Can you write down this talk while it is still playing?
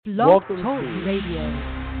Blog Talk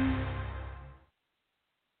Radio.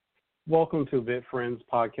 Welcome to Vit Friends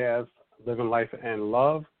Podcast, Living Life and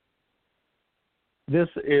Love. This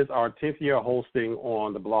is our 10th year hosting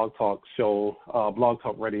on the Blog Talk show, Blog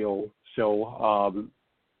Talk Radio show.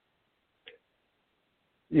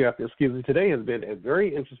 You have to excuse me. Today has been a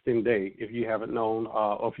very interesting day, if you haven't known,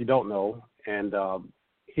 or if you don't know. And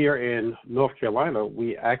here in North Carolina,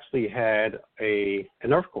 we actually had an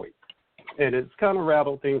earthquake. And it's kind of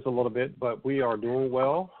rattled things a little bit, but we are doing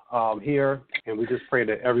well here, and we just pray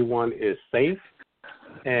that everyone is safe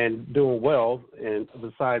and doing well, and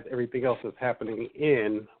besides everything else that's happening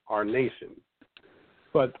in our nation.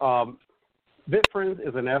 But Vit Friends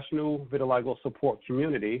is a national vitiligo support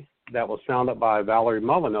community that was founded by Valerie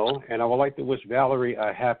Molyneux, and I would like to wish Valerie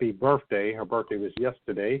a happy birthday. Her birthday was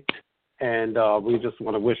yesterday, and we just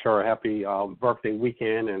want to wish her a happy birthday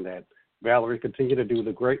weekend, and that Valerie, continue to do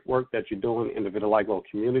the great work that you're doing in the vitiligo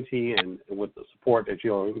community and with the support that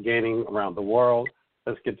you're gaining around the world.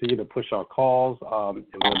 Let's continue to push our cause, and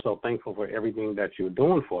we're so thankful for everything that you're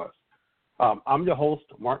doing for us. I'm your host,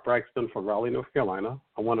 Mark Braxton from Raleigh, North Carolina.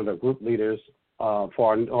 I'm one of the group leaders for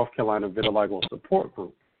our North Carolina Vitiligo Support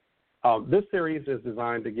Group. This series is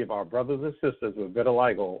designed to give our brothers and sisters with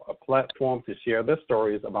vitiligo a platform to share their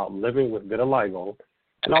stories about living with vitiligo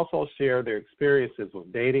and also share their experiences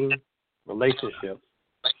with dating, relationships,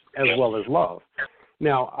 as well as love.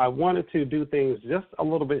 Now, I wanted to do things just a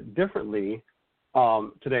little bit differently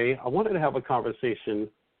today. I wanted to have a conversation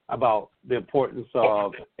about the importance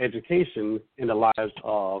of education in the lives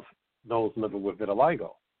of those living with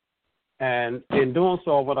vitiligo. And in doing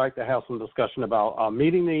so, I would like to have some discussion about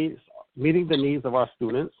meeting the needs of our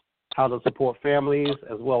students, how to support families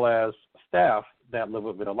as well as staff that live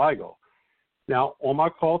with vitiligo. Now, on my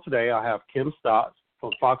call today, I have Kim Stotts from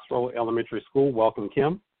Fox Road Elementary School. Welcome,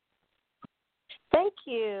 Kim. Thank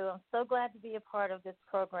you. I'm so glad to be a part of this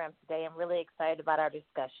program today. I'm really excited about our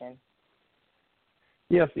discussion.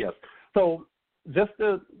 Yes. So just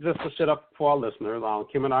to set up for our listeners,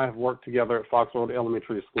 Kim and I have worked together at Fox Road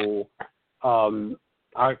Elementary School.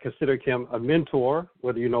 I consider Kim a mentor,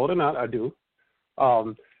 whether you know it or not, I do.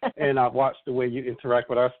 And I've watched the way you interact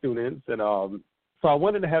with our students. And so I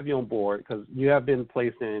wanted to have you on board because you have been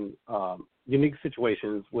placed in unique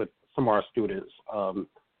situations with some of our students.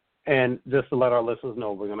 And just to let our listeners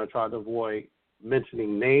know, we're going to try to avoid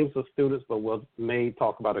mentioning names of students, but we may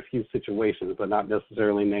talk about a few situations, but not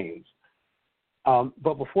necessarily names.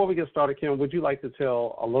 But before we get started, Kim, would you like to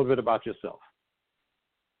tell a little bit about yourself?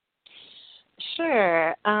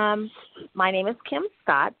 Sure. My name is Kim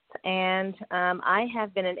Stotts, and I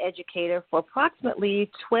have been an educator for approximately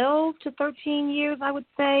 12 to 13 years, I would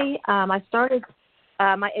say. I started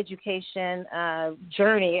my education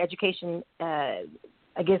journey,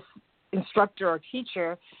 instructor or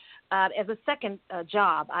teacher, as a second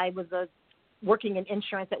job. I was working in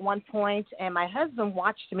insurance at one point, and my husband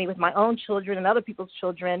watched me with my own children and other people's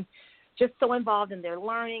children, just so involved in their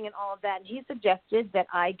learning and all of that. And he suggested that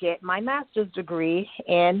I get my master's degree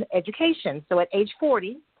in education. So at age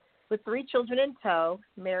 40, with 3 children in tow,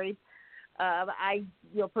 married, I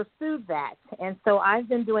pursued that. And so I've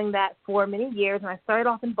been doing that for many years, and I started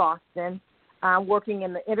off in Boston, working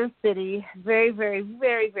in the inner city, very, very,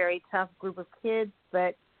 very, very tough group of kids,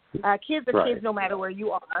 but kids are kids no matter where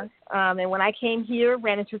you are. And when I came here,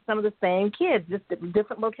 ran into some of the same kids, just at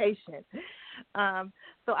different locations.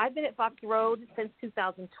 So I've been at Fox Road since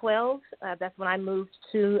 2012. That's when I moved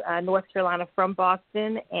to North Carolina from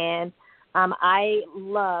Boston, and I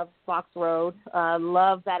love Fox Road,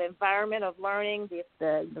 love that environment of learning,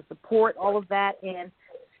 the support, all of that. And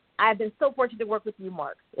I've been so fortunate to work with you,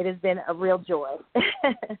 Mark. It has been a real joy.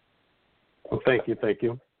 Well, thank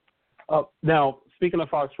you. Now, speaking of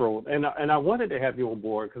Fox Road, and I wanted to have you on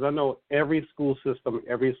board because I know every school system,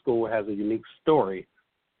 every school has a unique story.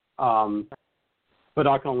 But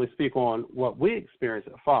I can only speak on what we experienced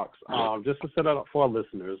at Fox. Just to set it up for our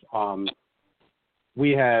listeners,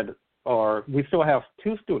 we still have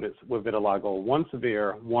 2 students with vitiligo, one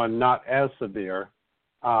severe, one not as severe.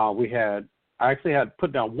 I actually had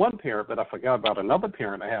put down one parent, but I forgot about another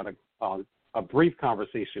parent I had a brief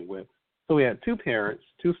conversation with. So we had 2 parents,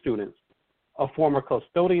 2 students. A former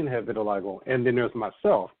custodian had vitiligo, and then there's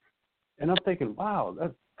myself. And I'm thinking, wow,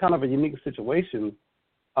 that's kind of a unique situation.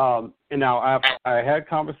 And now I had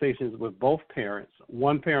conversations with both parents.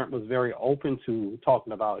 One parent was very open to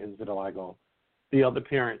talking about his vitiligo. The other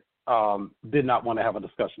parent did not want to have a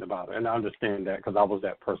discussion about it, and I understand that because I was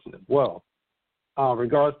that person as well.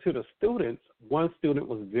 Regards to the students, one student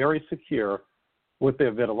was very secure with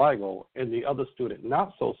their vitiligo, and the other student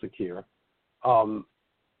not so secure,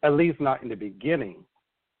 at least not in the beginning.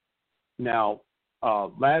 Now,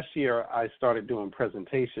 last year I started doing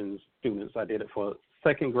presentations. Students, I did it for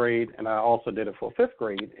second grade, and I also did it for fifth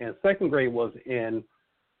grade. And second grade was in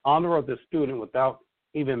honor of the student without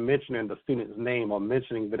even mentioning the student's name or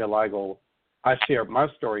mentioning vitiligo. I shared my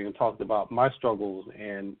story and talked about my struggles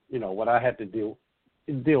and, what I had to deal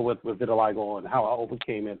with vitiligo and how I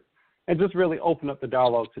overcame it, and just really open up the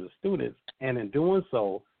dialogue to the students. And in doing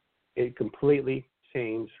so, it completely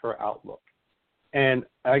changed her outlook. And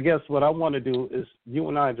I guess what I want to do is you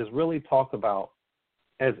and I just really talk about,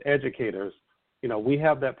 as educators, we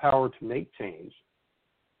have that power to make change,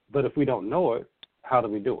 but if we don't know it, how do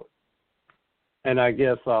we do it? And I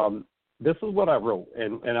guess this is what I wrote,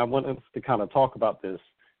 and I want us to kind of talk about this.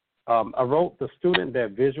 I wrote, the student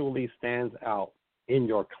that visually stands out in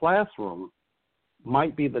your classroom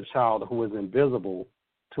might be the child who is invisible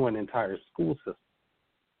to an entire school system.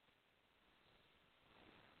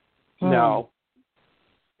 Now,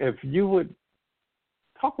 if you would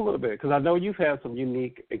talk a little bit, because I know you've had some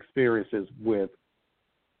unique experiences with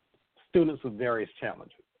students with various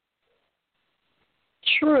challenges.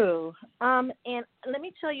 True. And let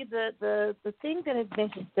me tell you, the thing that has been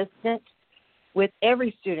consistent with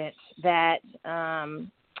every student that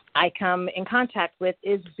I come in contact with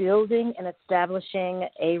is building and establishing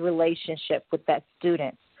a relationship with that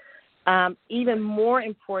student. Even more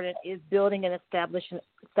important is building and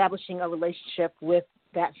establishing a relationship with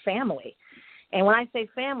that family. And when I say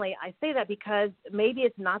family, I say that because maybe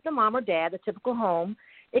it's not the mom or dad, the typical home.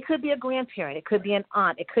 It could be a grandparent. It could be an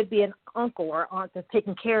aunt. It could be an uncle or aunt that's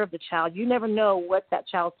taking care of the child. You never know what that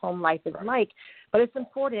child's home life is like, but it's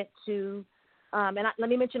important to let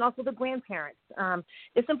me mention also the grandparents.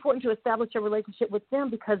 It's important to establish a relationship with them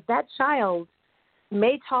because that child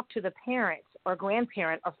may talk to the parent or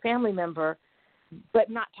grandparent or family member, but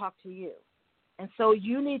not talk to you. And so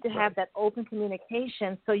you need to have that open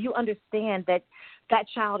communication so you understand that that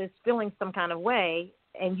child is feeling some kind of way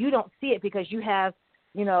and you don't see it because you have,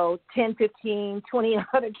 10, 15, 20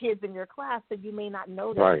 other kids in your class, so you may not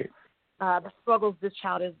notice the struggles this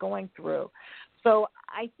child is going through. So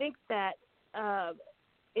I think that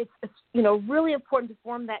it's really important to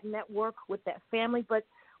form that network with that family, but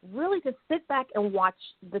really to sit back and watch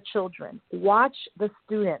the children, watch the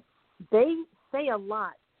students. They say a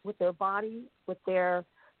lot with their body, with their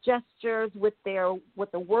gestures, with the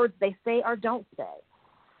words they say or don't say.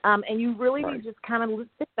 And you really need to just kind of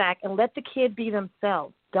sit back and let the kid be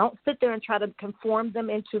themselves. Don't sit there and try to conform them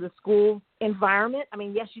into the school environment. I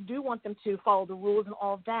mean, yes, you do want them to follow the rules and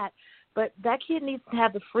all of that, but that kid needs to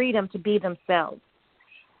have the freedom to be themselves,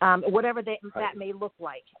 whatever that may look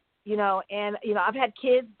like. And I've had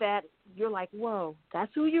kids that you're like, whoa,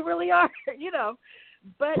 that's who you really are,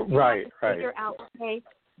 But you have to figure out, okay,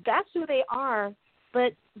 that's who they are,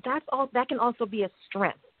 but that can also be a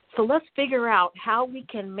strength. So let's figure out how we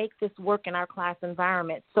can make this work in our class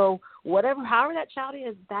environment. So however that child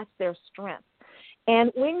is, that's their strength.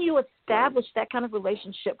 And when you establish that kind of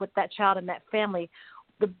relationship with that child and that family,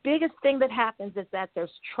 the biggest thing that happens is that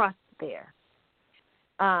there's trust there.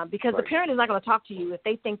 Because the parent is not going to talk to you if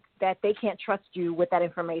they think that they can't trust you with that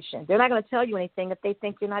information. They're not going to tell you anything if they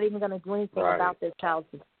think you're not even going to do anything about their child's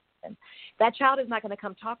situation. That child is not going to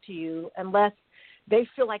come talk to you unless they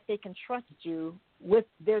feel like they can trust you with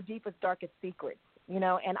their deepest, darkest secrets,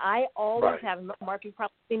 And I always have, Mark, you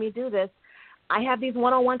probably see me do this, I have these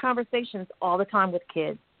one-on-one conversations all the time with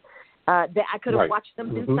kids. That I could have watched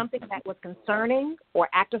them do something that was concerning or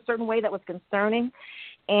act a certain way that was concerning.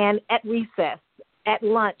 And at recess, at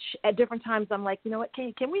lunch, at different times, I'm like, you know what,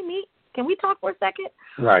 can we meet? Can we talk for a second?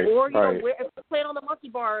 Or, if we're playing on the monkey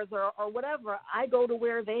bars or whatever, I go to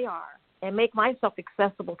where they are and make myself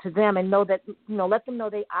accessible to them and know that, let them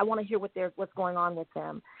know I want to hear what's going on with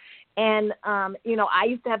them. And, I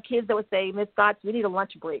used to have kids that would say, Miss Stotts, we need a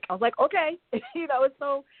lunch break. I was like, okay. So even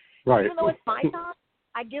though it's my time,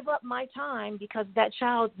 I give up my time because that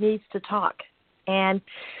child needs to talk. And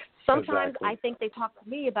sometimes I think they talk to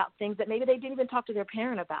me about things that maybe they didn't even talk to their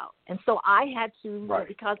parent about. And so I had to,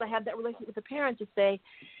 because I have that relationship with the parent, to say,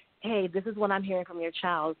 hey, this is what I'm hearing from your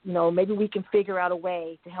child. Maybe we can figure out a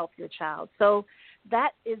way to help your child. So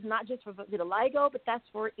that is not just for vitiligo, but that's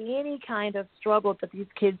for any kind of struggle that these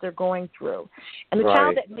kids are going through. And the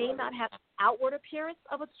child that may not have an outward appearance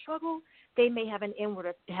of a struggle, they may have an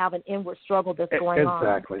inward struggle that's going on.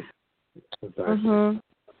 Exactly. Mm-hmm.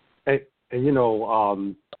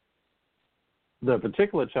 And the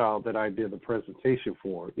particular child that I did the presentation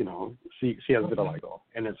for, she has vitiligo,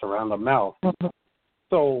 and it's around the mouth.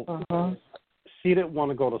 So she didn't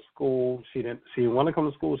want to go to school. She didn't want to come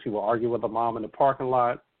to school. She would argue with her mom in the parking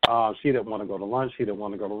lot. She didn't want to go to lunch. She didn't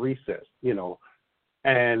want to go to recess,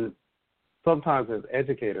 And sometimes as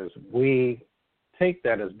educators, we take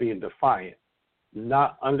that as being defiant,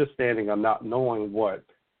 not understanding or not knowing what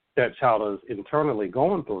that child is internally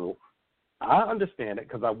going through. I understand it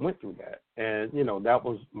because I went through that. And, that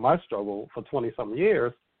was my struggle for 20-something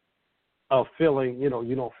years of feeling, you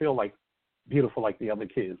don't feel like beautiful like the other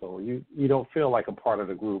kids, or you don't feel like a part of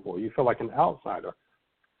the group, or you feel like an outsider.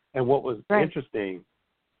 And what was interesting,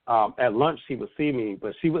 at lunch she would see me,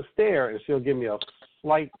 but she would stare and she'll give me a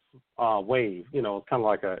slight wave. It's kind of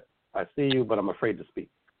like I see you, but I'm afraid to speak.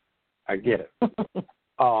 I get it.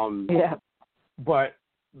 Yeah. But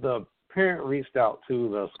the parent reached out to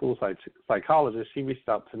the school psychologist. She reached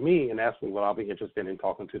out to me and asked me would I be interested in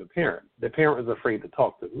talking to the parent. The parent was afraid to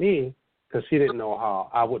talk to me because she didn't know how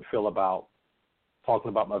I would feel about talking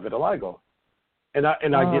about my vitiligo. And I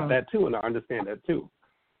get that too, and I understand that too.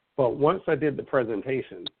 But once I did the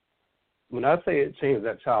presentation, when I say it changed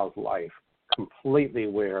that child's life completely,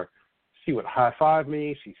 where she would high-five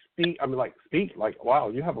me, speak like, wow,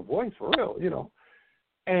 you have a voice for real,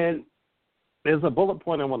 And there's a bullet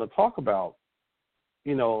point I want to talk about.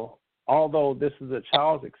 Although this is a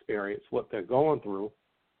child's experience, what they're going through,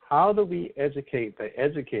 how do we educate the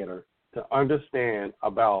educator to understand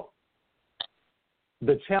about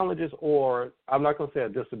the challenges, or I'm not going to say a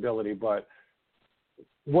disability, but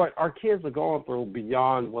what our kids are going through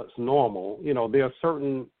beyond what's normal? There are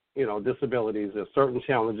certain, disabilities, there are certain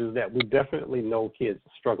challenges that we definitely know kids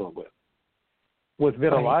are struggling with. With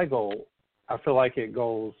vitiligo, I feel like it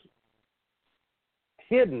goes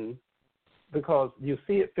hidden because you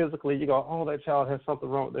see it physically. You go, oh, that child has something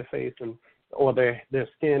wrong with their face or their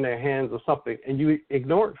skin, their hands or something, and you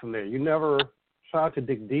ignore it from there. You never try to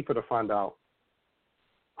dig deeper to find out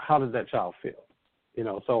how does that child feel.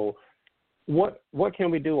 So what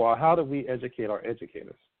can we do, or how do we educate our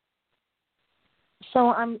educators? So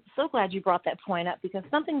I'm so glad you brought that point up, because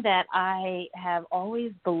something that I have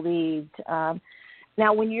always believed.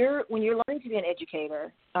 Now, when you're learning to be an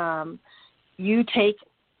educator, you take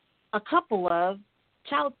a couple of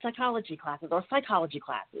child psychology classes or psychology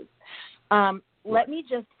classes. Let me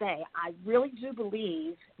just say, I really do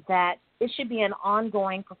believe that it should be an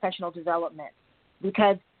ongoing professional development,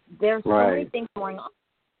 because there's so many things going on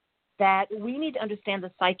that we need to understand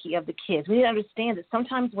the psyche of the kids. We need to understand that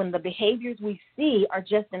sometimes when the behaviors we see are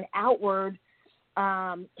just an outward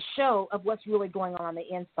show of what's really going on the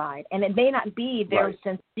inside, and it may not be their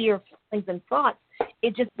sincere feelings and thoughts.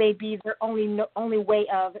 It just may be their only way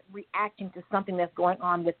of reacting to something that's going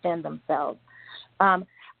on within themselves.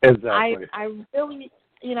 Exactly. I really,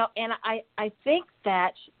 and I think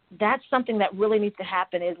that that's something that really needs to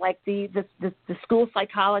happen, is like the school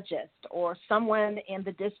psychologist or someone in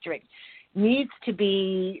the district needs to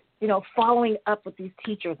be, following up with these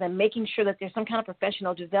teachers and making sure that there's some kind of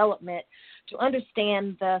professional development to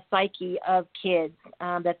understand the psyche of kids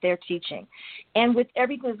that they're teaching. And with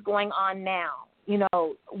everything that's going on now,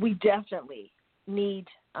 we definitely need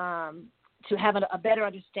to have a better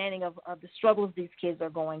understanding of the struggles these kids are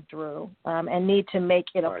going through, and need to make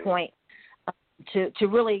it a point to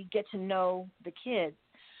really get to know the kids.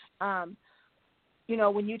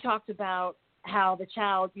 When you talked about how the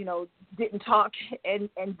child, didn't talk and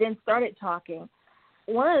then started talking,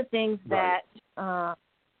 one of the things that, I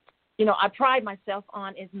pride myself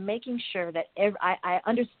on is making sure that I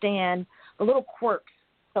understand the little quirks.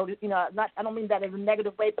 So, I don't mean that in a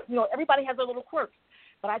negative way, but, everybody has their little quirks.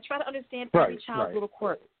 But I try to understand every child's little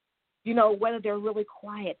quirks. Whether they're really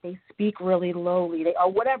quiet, they speak really lowly,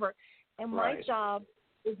 or whatever. And my job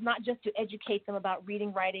is not just to educate them about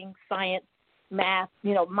reading, writing, science, math.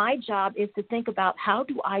 My job is to think about, how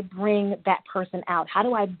do I bring that person out? How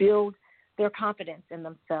do I build their confidence in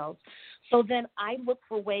themselves? So then I look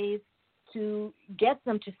for ways to get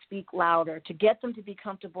them to speak louder, to get them to be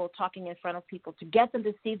comfortable talking in front of people, to get them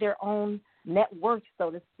to see their own net worth,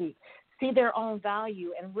 so to speak, see their own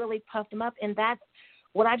value, and really puff them up. And that's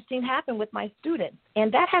what I've seen happen with my students.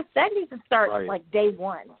 And that needs to start like day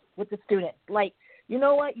one with the students. Like, you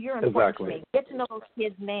know what, you're important to me. Get to know those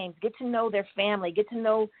kids' names, get to know their family, get to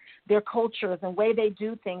know their cultures and way they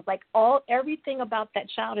do things. Like everything about that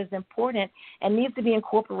child is important and needs to be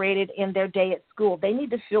incorporated in their day at school. They need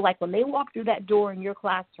to feel like when they walk through that door in your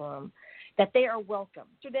classroom that they are welcome.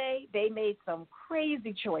 Today, they made some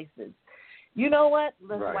crazy choices. You know what?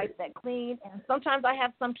 Let's wipe that clean. And sometimes I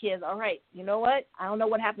have some kids, all right, you know what? I don't know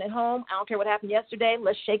what happened at home. I don't care what happened yesterday.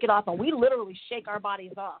 Let's shake it off. And we literally shake our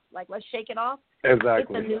bodies off. Like, let's shake it off.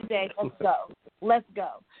 Exactly. It's a new day. Let's go. Let's go.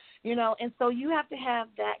 And so you have to have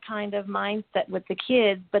that kind of mindset with the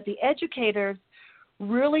kids. But the educators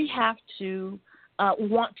really have to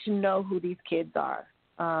want to know who these kids are,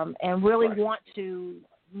 and really want to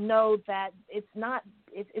know that it's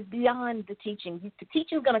beyond the teaching. The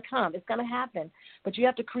teaching is going to come. It's going to happen. But you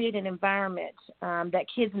have to create an environment that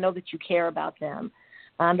kids know that you care about them,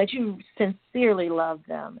 that you sincerely love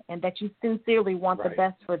them, and that you sincerely want the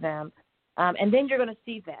best for them. And then you're going to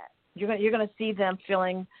see that. You're going to see them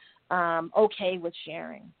feeling okay with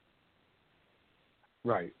sharing.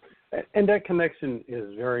 Right. And that connection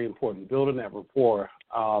is very important, building that rapport.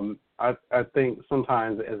 I think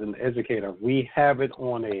sometimes as an educator, we have it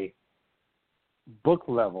on a book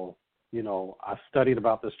level. You know, I studied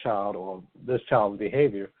about this child or this child's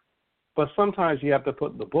behavior, but sometimes you have to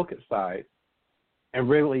put the book aside and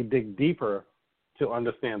really dig deeper to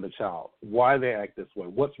understand the child, why they act this way,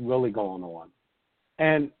 what's really going on.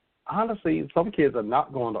 And honestly, some kids are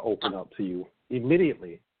not going to open up to you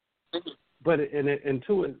immediately. But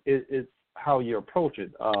it's how you approach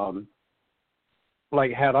it.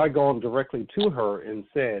 Like, had I gone directly to her and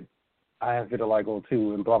said, I have vitiligo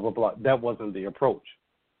too, and blah, blah, blah, that wasn't the approach.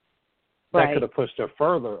 Right. That could have pushed her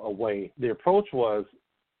further away. The approach was,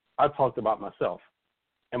 I talked about myself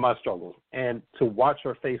and my struggles. And to watch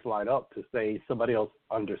her face light up to say somebody else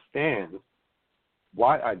understands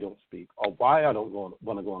why I don't speak, or why I don't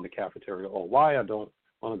want to go in the cafeteria, or why I don't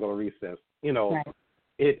want to go to recess, you know,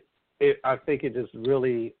 I think it just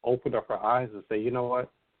really opened up her eyes and say, you know what,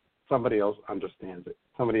 somebody else understands it.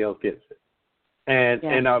 Somebody else gets it.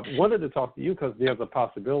 And I wanted to talk to you because there's a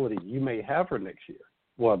possibility you may have her next year.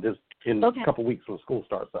 Well, just in a couple of weeks when school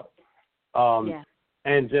starts up.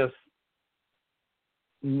 And just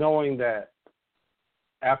knowing that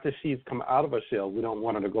after she's come out of her shell, we don't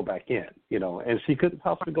want her to go back in, you know, and she couldn't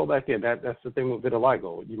possibly go back in. That's the thing with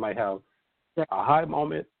vitiligo. You might have a high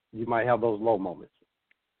moment. You might have those low moments.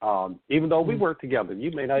 Even though we work together, you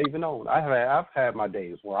may not even know. I've had my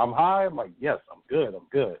days where I'm high. I'm like, yes, I'm good.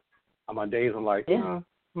 On my days, I'm like, I'm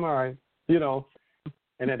all right, you know,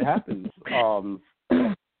 and it happens.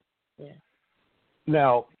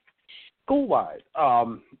 Now, school-wide,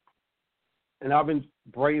 and I've been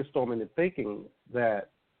brainstorming and thinking that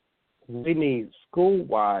we need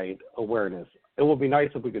school-wide awareness. It would be nice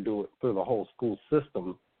if we could do it through the whole school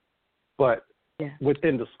system, but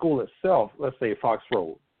within the school itself, let's say Fox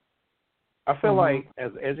Road, I feel like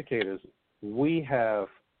as educators, we have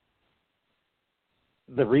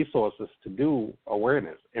the resources to do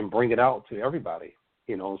awareness and bring it out to everybody,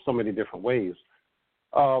 you know, in so many different ways.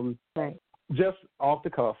 Just off the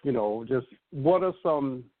cuff, you know, just what are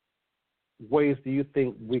some ways do you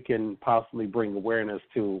think we can possibly bring awareness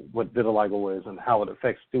to what vitiligo is and how it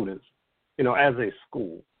affects students, you know, as a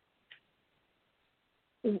school?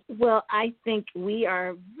 Well, I think we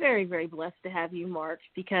are very, very blessed to have you, Mark,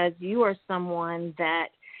 because you are someone that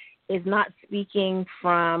is not speaking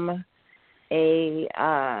from a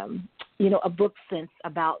book sense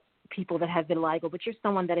about people that have vitiligo, but you're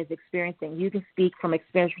someone that is experiencing. You can speak from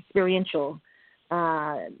experiential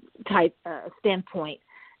type standpoint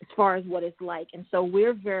as far as what it's like. And so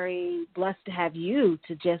we're very blessed to have you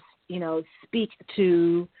to just, you know, speak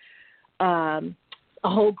to a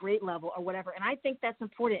whole grade level or whatever. And I think that's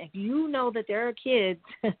important. If you know that there are kids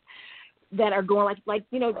that are going like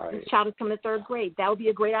you know, this child is coming to third grade, that would be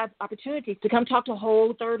a great opportunity to come talk to a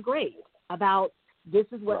whole third grade about this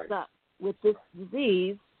is what's up with this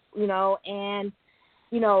disease, you know, and,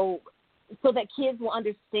 you know, so that kids will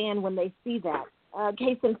understand when they see that.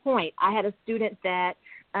 Case in point, I had a student that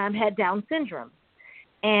had Down syndrome.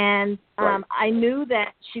 And I knew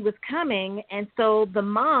that she was coming, and so the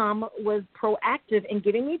mom was proactive in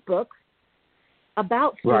giving me books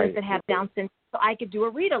about students that have Down syndrome so I could do a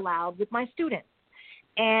read aloud with my students.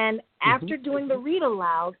 And after doing the read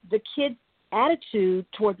aloud, the kids' attitude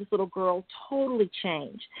towards this little girl totally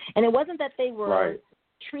changed. And it wasn't that they were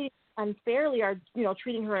treating her unfairly or, you know,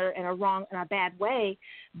 treating her in a bad way,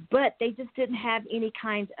 but they just didn't have any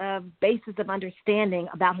kind of basis of understanding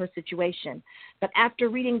about her situation. But after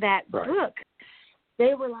reading that book,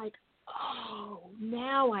 they were like, oh,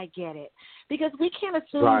 now I get it. Because we can't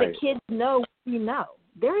assume that kids know what we know.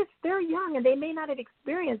 They're young and they may not have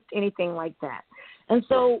experienced anything like that. And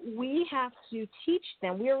so we have to teach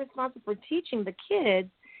them. We are responsible for teaching the kids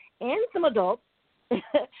and some adults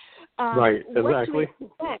what to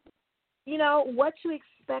expect. You know, what to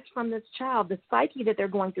expect from this child, the psyche that they're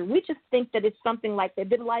going through. We just think that it's something like that.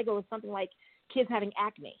 Vitiligo is something like kids having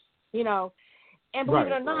acne, you know. And believe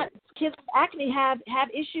it or not, kids with acne have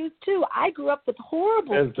issues too. I grew up with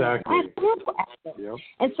horrible skin. I had horrible acne.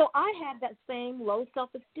 And so I had that same low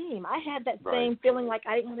self-esteem. I had that same feeling like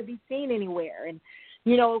I didn't want to be seen anywhere. And,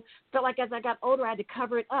 you know, felt like as I got older, I had to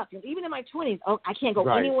cover it up. And even in my 20s, I can't go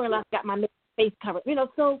anywhere unless I got my makeup face cover.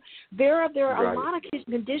 So there are Right. a lot of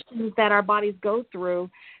conditions that our bodies go through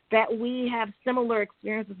that we have similar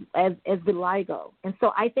experiences as vitiligo. And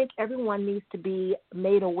so I think everyone needs to be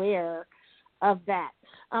made aware of that.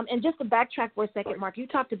 And just to backtrack for a second, Mark, you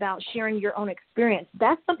talked about sharing your own experience.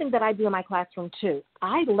 That's something that I do in my classroom, too.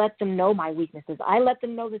 I let them know my weaknesses. I let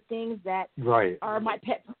them know the things that are my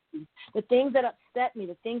pet peeves, the things that upset me,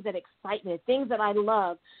 the things that excite me, the things that I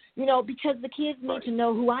love, because the kids need to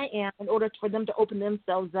know who I am in order for them to open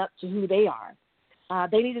themselves up to who they are.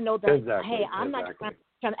 They need to know that, hey, I'm not trying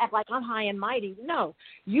to act like I'm high and mighty. No,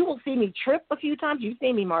 you will see me trip a few times. You've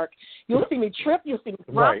seen me, Mark. You'll see me trip. You'll see me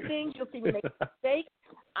drop things. You'll see me make mistakes.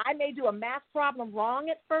 I may do a math problem wrong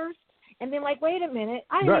at first, and then wait a minute,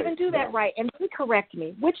 I didn't even do that right, and they correct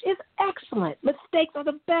me, which is excellent. Mistakes are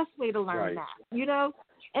the best way to learn that,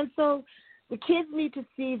 And so the kids need to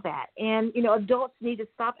see that, and, adults need to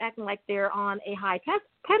stop acting like they're on a high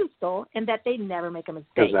pedestal and that they never make a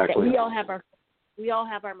mistake. Exactly. That we all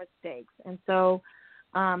have our mistakes, and so.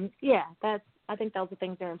 I think those are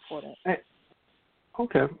things that are important.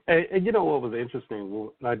 Okay. And you know what was interesting?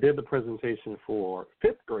 When I did the presentation for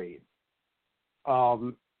fifth grade.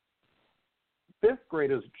 Fifth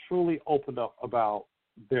graders truly opened up about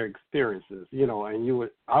their experiences, and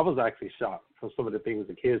I was actually shocked for some of the things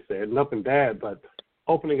the kids said. Nothing bad, but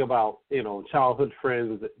opening about, childhood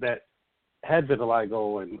friends that had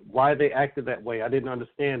vitiligo and why they acted that way. I didn't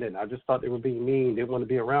understand it. I just thought they were being mean. They didn't want to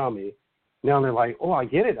be around me. Now they're like, oh, I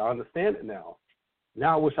get it. I understand it now.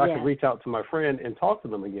 Now I wish I could reach out to my friend and talk to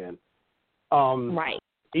them again.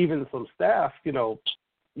 Even some staff, y'all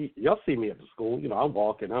see me at the school. I'm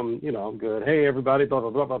walking. I'm good. Hey, everybody, blah, blah,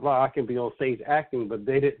 blah, blah, blah. I can be on stage acting, but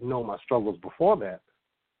they didn't know my struggles before that.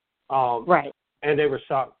 And they were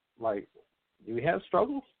shocked, like, you had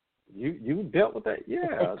struggles? You dealt with that?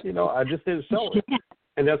 Yeah. I just didn't show it.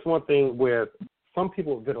 And that's one thing where some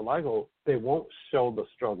people with vitiligo, they won't show the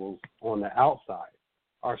struggles on the outside.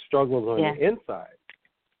 Our struggles on the inside.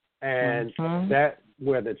 And that's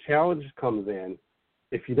where the challenge comes in.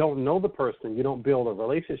 If you don't know the person, you don't build a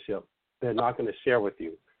relationship, they're not going to share with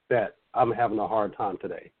you that I'm having a hard time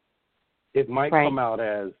today. It might come out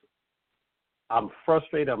as, I'm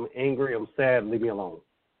frustrated, I'm angry, I'm sad, leave me alone.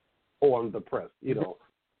 Or I'm depressed,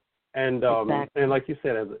 And and like you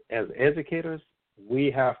said, as educators,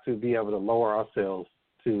 we have to be able to lower ourselves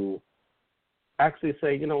to actually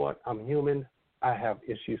say, you know what, I'm human. I have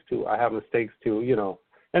issues too. I have mistakes too,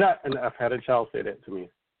 And I've had a child say that to me.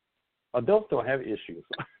 Adults don't have issues.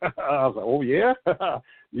 I was like, oh, yeah?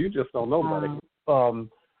 You just don't know, buddy.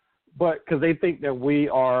 But because they think that we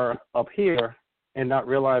are up here and not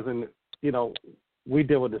realizing, we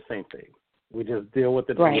deal with the same thing. We just deal with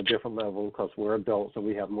it on a different level because we're adults and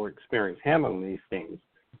we have more experience handling these things.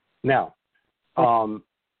 Now,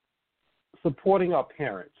 supporting our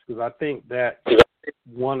parents, because I think that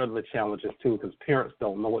one of the challenges, too, because parents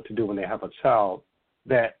don't know what to do when they have a child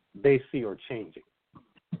that they see are changing.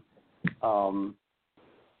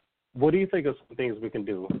 What do you think of some things we can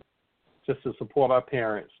do just to support our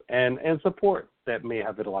parents and support that may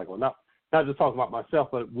have vitiligo? Not just talking about myself,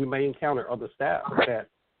 but we may encounter other staff that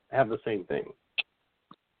have the same thing.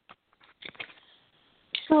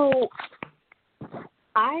 So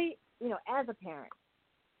as a parent,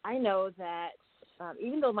 I know that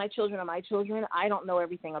even though my children are my children, I don't know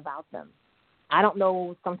everything about them. I don't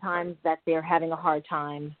know sometimes that they're having a hard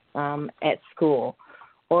time at school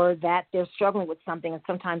or that they're struggling with something, and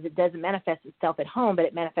sometimes it doesn't manifest itself at home, but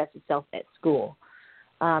it manifests itself at school.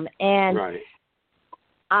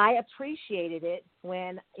 I appreciated it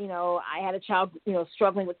when, I had a child,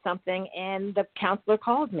 struggling with something, and the counselor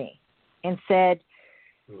called me and said,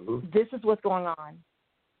 this is what's going on.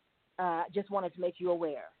 Just wanted to make you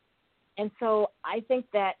aware. And so I think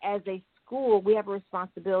that as a school, we have a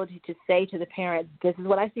responsibility to say to the parent, this is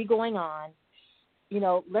what I see going on.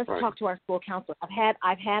 Let's talk to our school counselor.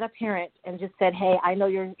 I've had a parent and just said, hey, I know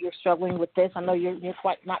you're struggling with this. I know you're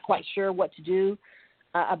not quite sure what to do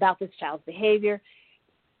about this child's behavior.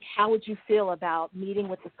 How would you feel about meeting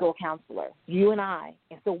with the school counselor, you and I,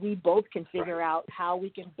 and so we both can figure out how we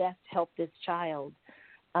can best help this child?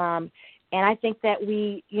 And I think that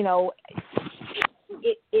we, it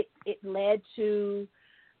led to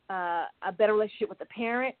a better relationship with the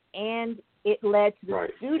parent, and it led to the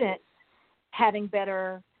student having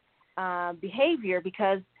better behavior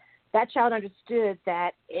because that child understood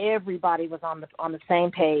that everybody was on the same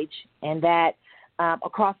page, and that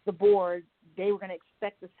across the board they were going to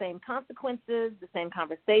expect the same consequences, the same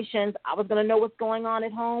conversations. I was going to know what's going on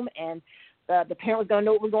at home, and the parent was going to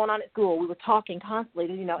know what was going on at school. We were talking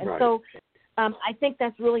constantly, and so I think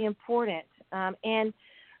that's really important. And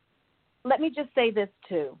let me just say this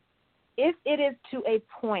too. If it is to a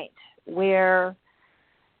point where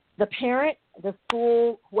the parent, the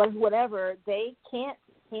school, whatever, they can't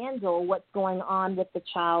handle what's going on with the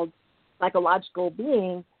child's psychological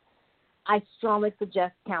being, I strongly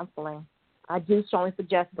suggest counseling. I do strongly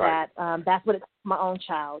suggest that. That's what it's for my own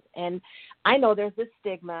child. And I know there's this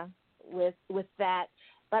stigma with that,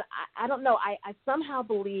 but I don't know. I somehow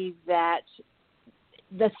believe that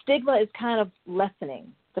the stigma is kind of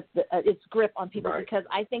lessening its grip on people because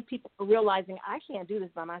I think people are realizing I can't do this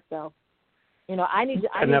by myself. You know, I need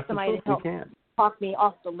somebody to help talk me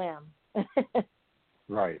off the limb.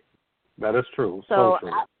 Right. That is true. So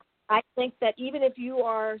true. I think that even if you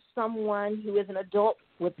are someone who is an adult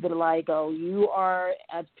with vitiligo, you are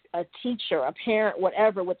a teacher, a parent,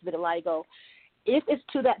 whatever with vitiligo, if it's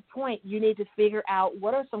to that point, you need to figure out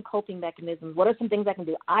what are some coping mechanisms, what are some things I can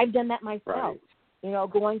do. I've done that myself. Right. You know,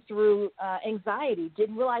 going through anxiety.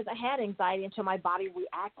 Didn't realize I had anxiety until my body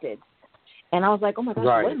reacted. And I was like, oh, my gosh,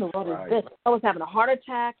 what in the world is this? I was having a heart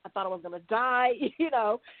attack. I thought I was going to die, you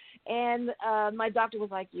know. And my doctor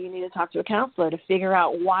was like, you need to talk to a counselor to figure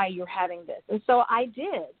out why you're having this. And so I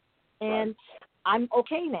did. And I'm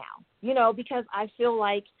okay now, you know, because I feel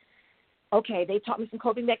like, okay, they taught me some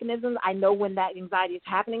coping mechanisms. I know when that anxiety is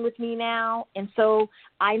happening with me now, and so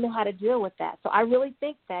I know how to deal with that. So I really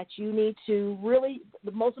think that you need to really,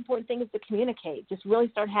 the most important thing is to communicate. Just really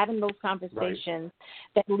start having those conversations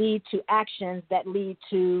that lead to actions, that lead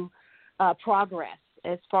to progress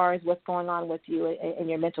as far as what's going on with you and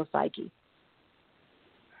your mental psyche.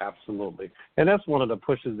 Absolutely. And that's one of the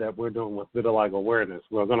pushes that we're doing with vitiligo awareness.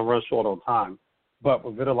 We're going to run short on time. But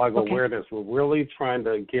with vitiligo awareness, we're really trying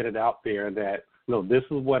to get it out there that, you know, this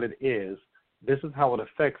is what it is. This is how it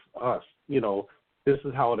affects us. You know, this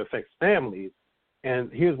is how it affects families.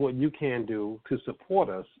 And here's what you can do to support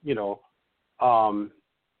us, you know,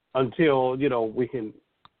 until, you know, we can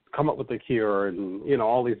come up with a cure and, you know,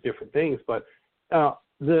 all these different things. But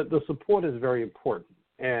the support is very important.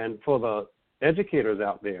 And for the educators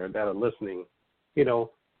out there that are listening, you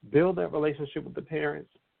know, build that relationship with the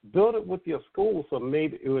parents. Build it with your school, so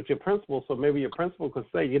maybe with your principal, so maybe your principal could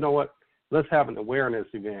say, you know what, let's have an awareness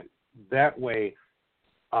event. That way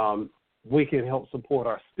we can help support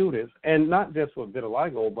our students, and not just with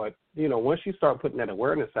vitiligo, but, you know, once you start putting that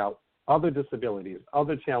awareness out, other disabilities,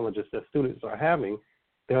 other challenges that students are having,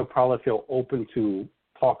 they'll probably feel open to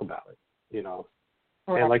talk about it, you know.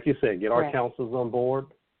 And like you said, get our counselors on board,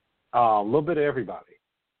 a little bit of everybody.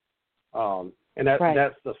 And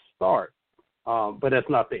that's the start. But that's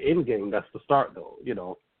not the end game. That's the start, though, you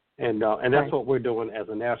know. And that's what we're doing as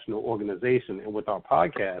a national organization. And with our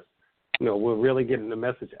podcast, you know, we're really getting the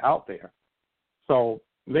message out there. So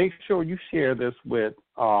make sure you share this with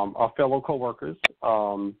our fellow coworkers.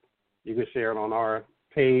 You can share it on our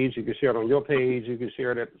page. You can share it on your page. You can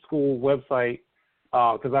share it at the school website,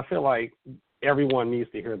 because I feel like everyone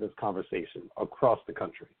needs to hear this conversation across the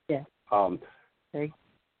country. Yeah.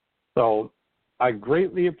 So I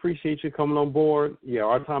greatly appreciate you coming on board. Yeah,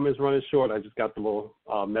 our time is running short. I just got the little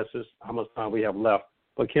message how much time we have left.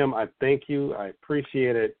 But, Kim, I thank you. I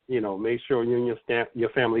appreciate it. You know, make sure you and your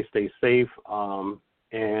family stay safe.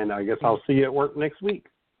 And I guess I'll see you at work next week.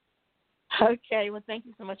 Okay. Well, thank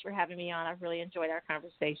you so much for having me on. I've really enjoyed our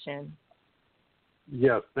conversation.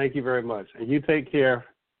 Yes, thank you very much. And you take care.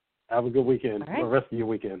 Have a good weekend, the rest of your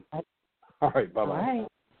weekend. All right, bye-bye. All right.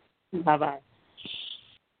 Bye-bye.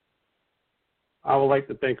 I would like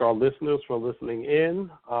to thank our listeners for listening in.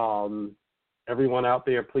 Everyone out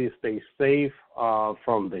there, please stay safe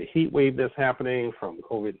from the heat wave that's happening, from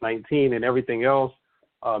COVID-19 and everything else.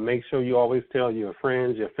 Make sure you always tell your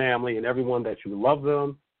friends, your family, and everyone that you love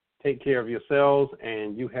them. Take care of yourselves,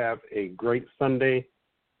 and you have a great Sunday.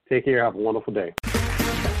 Take care. Have a wonderful day.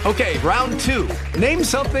 Okay, round two. Name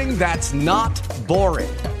something that's not boring.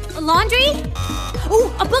 A laundry? Ooh,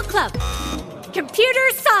 a book club. Computer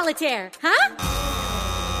solitaire, huh?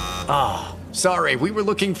 Ah, sorry, we were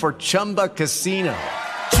looking for Chumba Casino.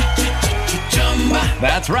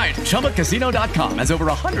 That's right, ChumbaCasino.com has over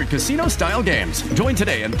 100 casino-style games. Join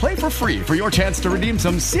today and play for free for your chance to redeem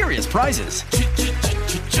some serious prizes.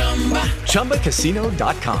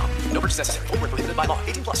 ChumbaCasino.com. No purchase necessary. Void where prohibited by law.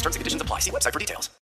 18+ terms and conditions apply. See website for details.